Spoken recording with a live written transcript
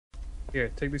Here,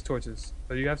 take these torches.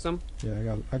 Oh, you have some?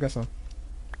 Yeah, I got some.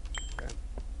 Okay.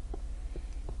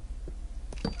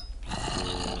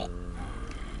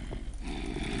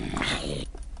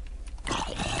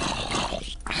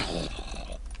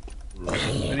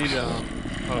 I need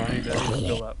hold on, I need to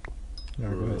fill up. Yeah,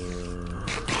 go ahead.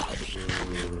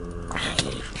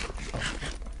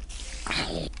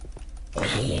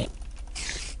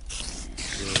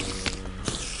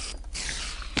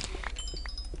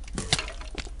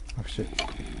 Oh shit.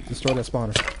 Destroy that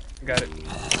spawner. Got it.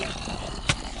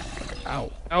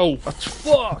 Ow. Oh,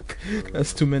 fuck!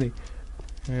 That's too many.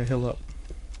 I gotta heal up.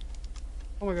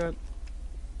 Oh my god.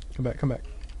 Come back, come back.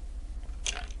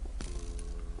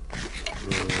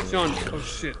 Sean, oh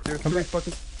shit, there are Come three back.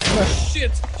 fucking... Come back.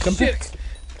 Shit! Come Shit! back.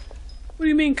 What do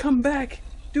you mean, come back?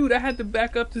 Dude, I had to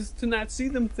back up to not see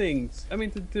them things. I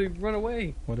mean, to run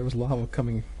away. Well, there was lava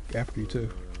coming after you too.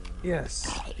 Yes.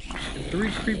 And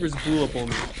 3 creepers blew up on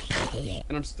me.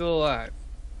 And I'm still alive.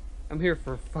 I'm here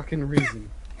for a fucking reason.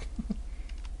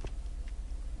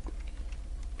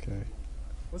 Okay.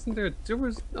 Wasn't there... There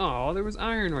was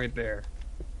iron right there.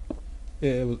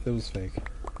 Yeah, it was fake.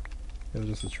 It was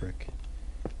just a trick.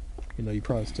 You know, you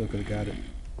probably still could have got it.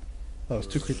 Oh, it's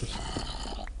 2 creepers.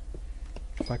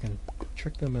 If I can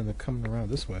trick them into coming around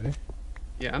this way.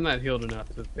 Yeah, I'm not healed enough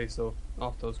to face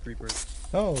off those creepers.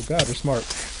 Oh god, they're smart.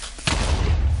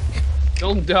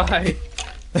 Don't die!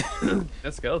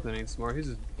 That skeleton ain't smart. He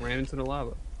just ran into the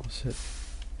lava. Oh shit.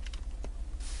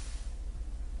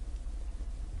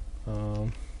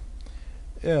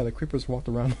 Yeah, the creepers walked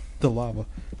around the lava.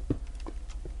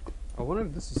 I wonder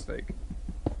if this is fake.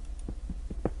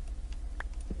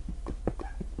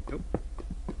 Nope.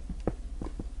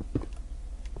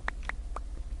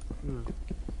 Hmm.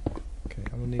 Okay,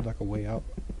 I'm gonna need like a way out.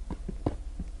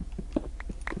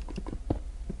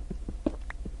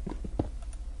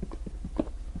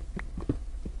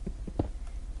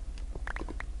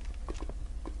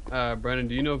 Brandon,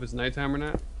 do you know if it's nighttime or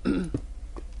not?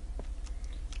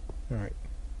 Alright.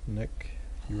 Nick,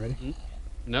 you ready?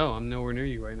 No, I'm nowhere near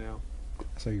you right now.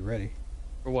 So you ready?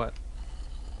 For what?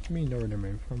 What do you mean nowhere near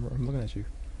me? I'm looking at you.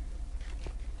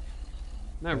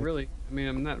 Not Okay. really. I mean,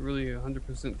 I'm not really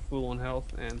 100% full on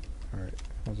health, and Alright,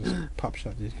 I'll just pop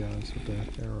shot these guys with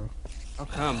the arrow. how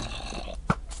come?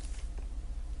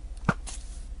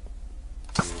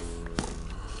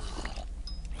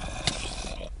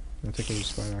 I'm gonna take over the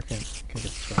spider. I can't get the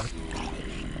spider.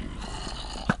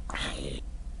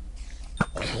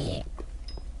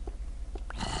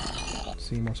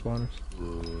 See more spawners?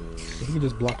 If we can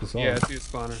just block this off. Yeah, I see a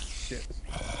spawner. Shit.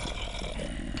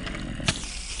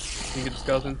 Can you get the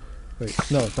skeleton? Wait,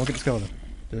 no, don't get the skeleton.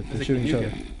 They're think shooting each you other.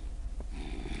 can.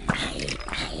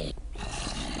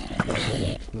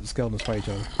 Let the skeletons fight each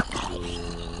other.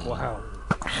 Wow.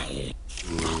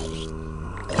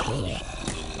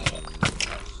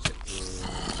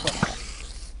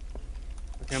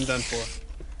 Okay, I'm done for.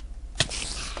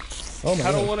 Oh my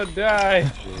I don't god. want to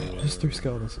die. There's 3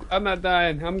 skeletons. I'm not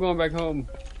dying. I'm going back home.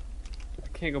 I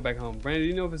can't go back home. Brandon, do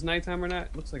you know if it's nighttime or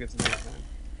not? Looks like it's nighttime.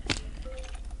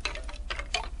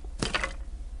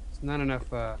 It's not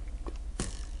enough. Okay.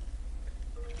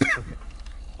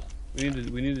 We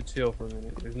need to chill for a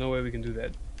minute. There's no way we can do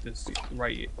that just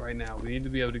right now. We need to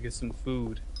be able to get some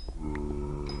food.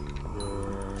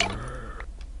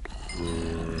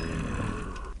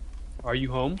 Are you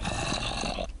home?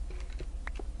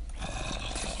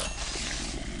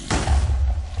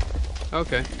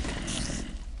 Okay.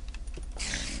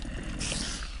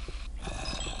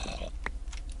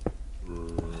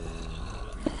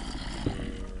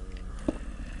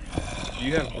 Do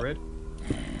you have bread?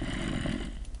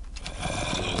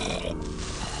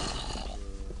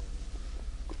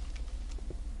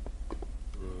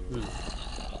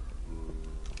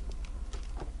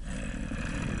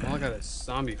 All I got is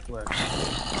zombie flesh.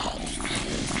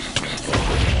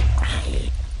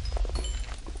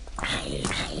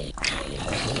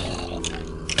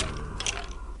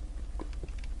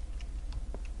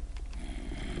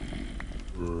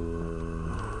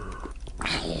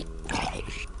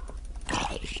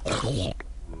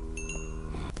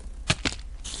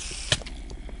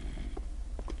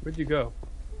 Where'd you go?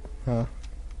 Huh?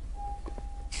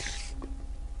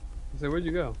 I said, where'd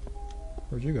you go?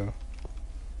 Where'd you go?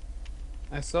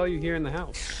 I saw you here in the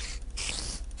house.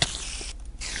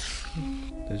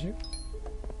 Did you?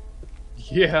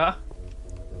 Yeah.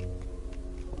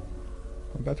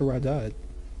 I'm back to where I died.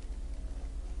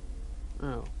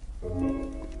 Oh.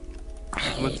 I'm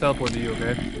gonna teleport to you,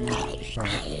 okay?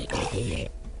 Alright.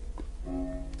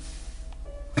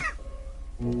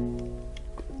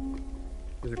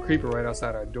 There's a creeper right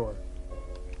outside our door.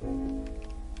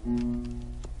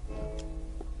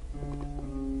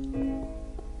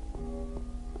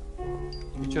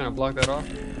 You trying to block that off?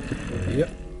 Yep.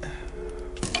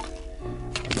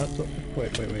 I'm not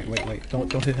wait.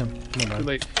 Don't hit him. Come on, Too man.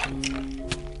 late.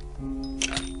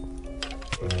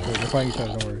 Wait, we're fighting each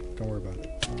other. Don't worry about it.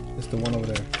 It's the one over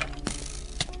there.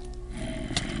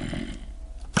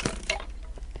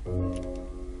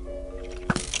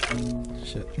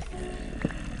 Shit.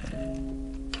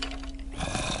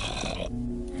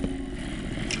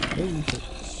 Holy shit.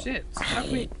 Shit. Stop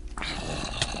me.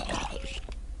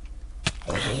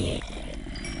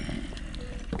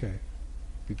 Okay.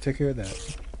 We take care of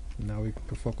that. Now we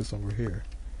can focus over here.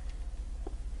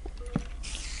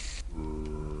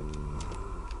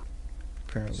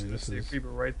 Apparently There's this a is... creeper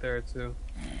right there too.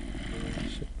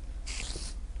 Shit.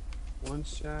 One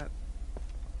shot.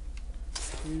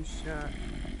 Two shot.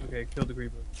 Okay, killed the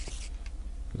creeper.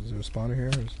 Is there a spawner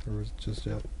here, or is it just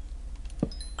yet?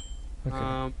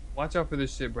 Okay. Watch out for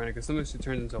this shit, Brandon, because some of this shit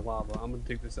turns into lava. I'm gonna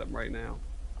dig this up right now.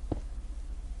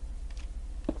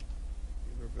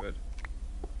 We're good.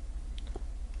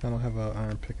 I don't have an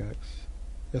iron pickaxe.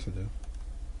 Yes, I do.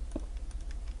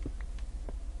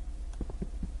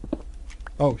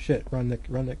 Oh shit! Run, Nick!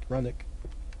 Run, Nick! Run, Nick!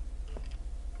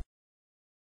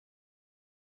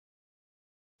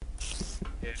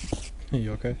 Yeah.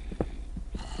 You okay?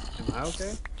 Am I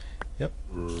okay? Yep.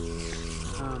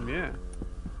 Yeah.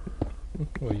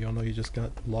 Well, you don't know you just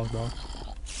got logged off?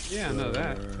 Yeah, I know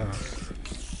that. Oh.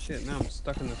 Shit, now I'm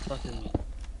stuck in the fucking...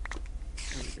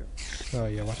 There we go. Oh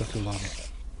yeah, watch out for lava.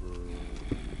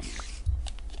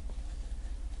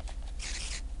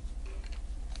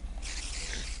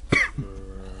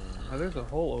 Oh, there's a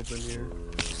hole open here.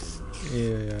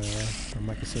 Yeah, I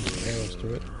might can send some arrows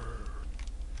through it.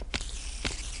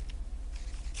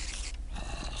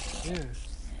 Yeah.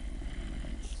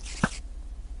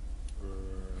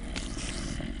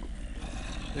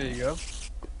 There you go.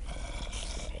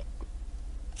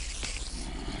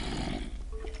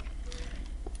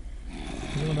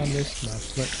 You know what I miss? My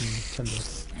flint and tinder.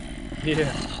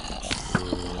 Yeah.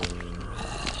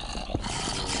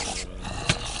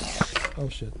 Oh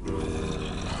shit.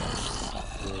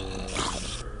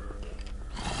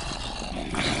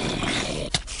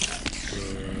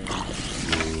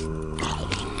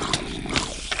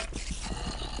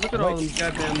 Look at all them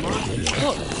goddamn monsters.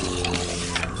 Look.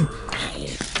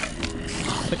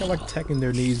 I think I like attacking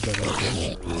their knees better.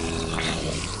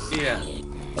 Yeah.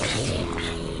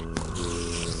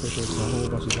 Especially with a whole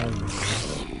bunch of zombies.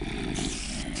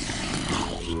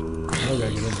 I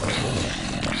gotta get in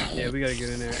there. Yeah, we gotta get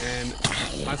in there, and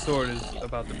my sword is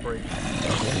about to break.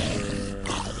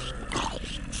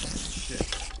 Shit.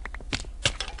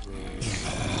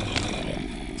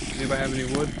 Anybody have any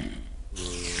wood?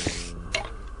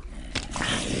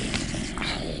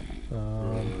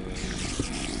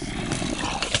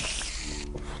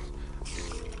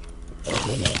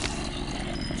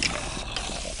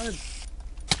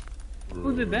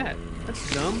 Who did that?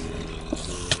 That's dumb.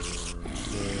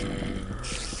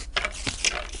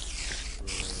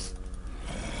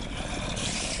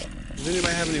 Does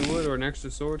anybody have any wood or an extra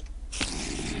sword?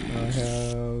 I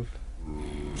have wood.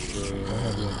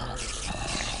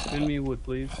 Send me wood,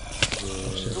 please.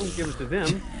 Oh, Don't give it to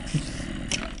them.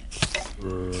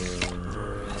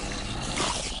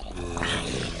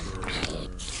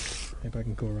 Maybe I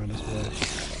can go around this way.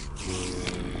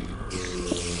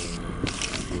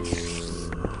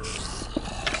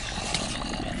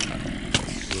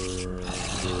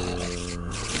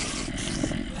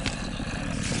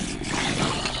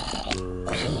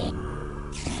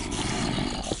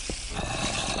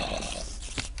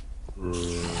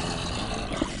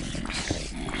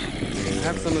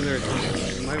 I have some of their attention.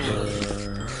 It might work.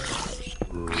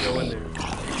 Go in there.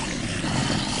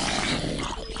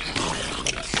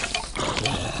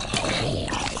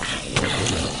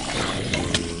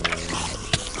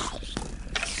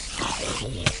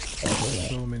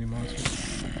 So many monsters.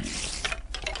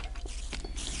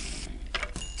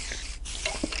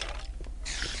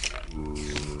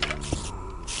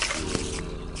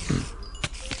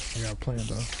 I got a plan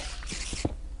though.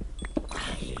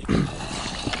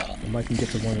 I might can get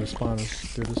to one of the spawners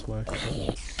through this way.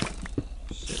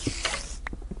 Shit.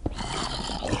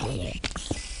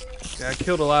 Yeah, I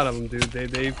killed a lot of them, dude.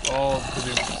 They've all...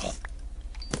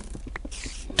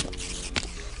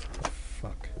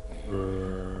 Fuck.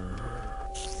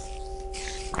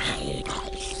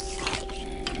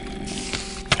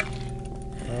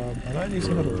 I might need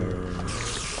some other bear.